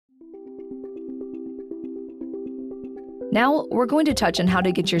Now, we're going to touch on how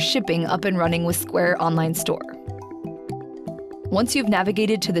to get your shipping up and running with Square Online Store. Once you've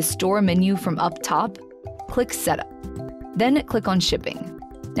navigated to the store menu from up top, click Setup. Then click on Shipping.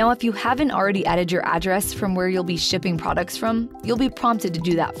 Now, if you haven't already added your address from where you'll be shipping products from, you'll be prompted to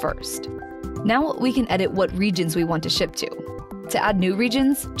do that first. Now, we can edit what regions we want to ship to. To add new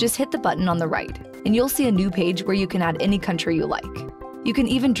regions, just hit the button on the right, and you'll see a new page where you can add any country you like. You can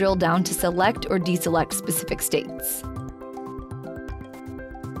even drill down to select or deselect specific states.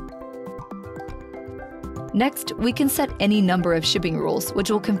 Next, we can set any number of shipping rules, which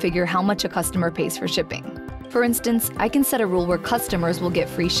will configure how much a customer pays for shipping. For instance, I can set a rule where customers will get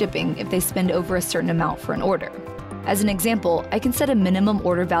free shipping if they spend over a certain amount for an order. As an example, I can set a minimum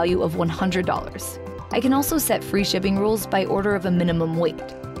order value of $100. I can also set free shipping rules by order of a minimum weight.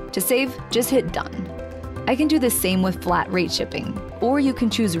 To save, just hit Done. I can do the same with flat rate shipping, or you can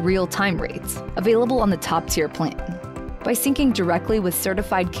choose real-time rates, available on the top tier plan. By syncing directly with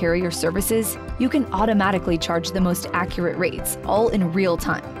certified carrier services, you can automatically charge the most accurate rates, all in real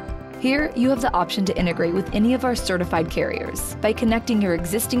time. Here, you have the option to integrate with any of our certified carriers by connecting your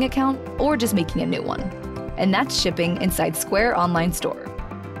existing account or just making a new one. And that's shipping inside Square Online Store.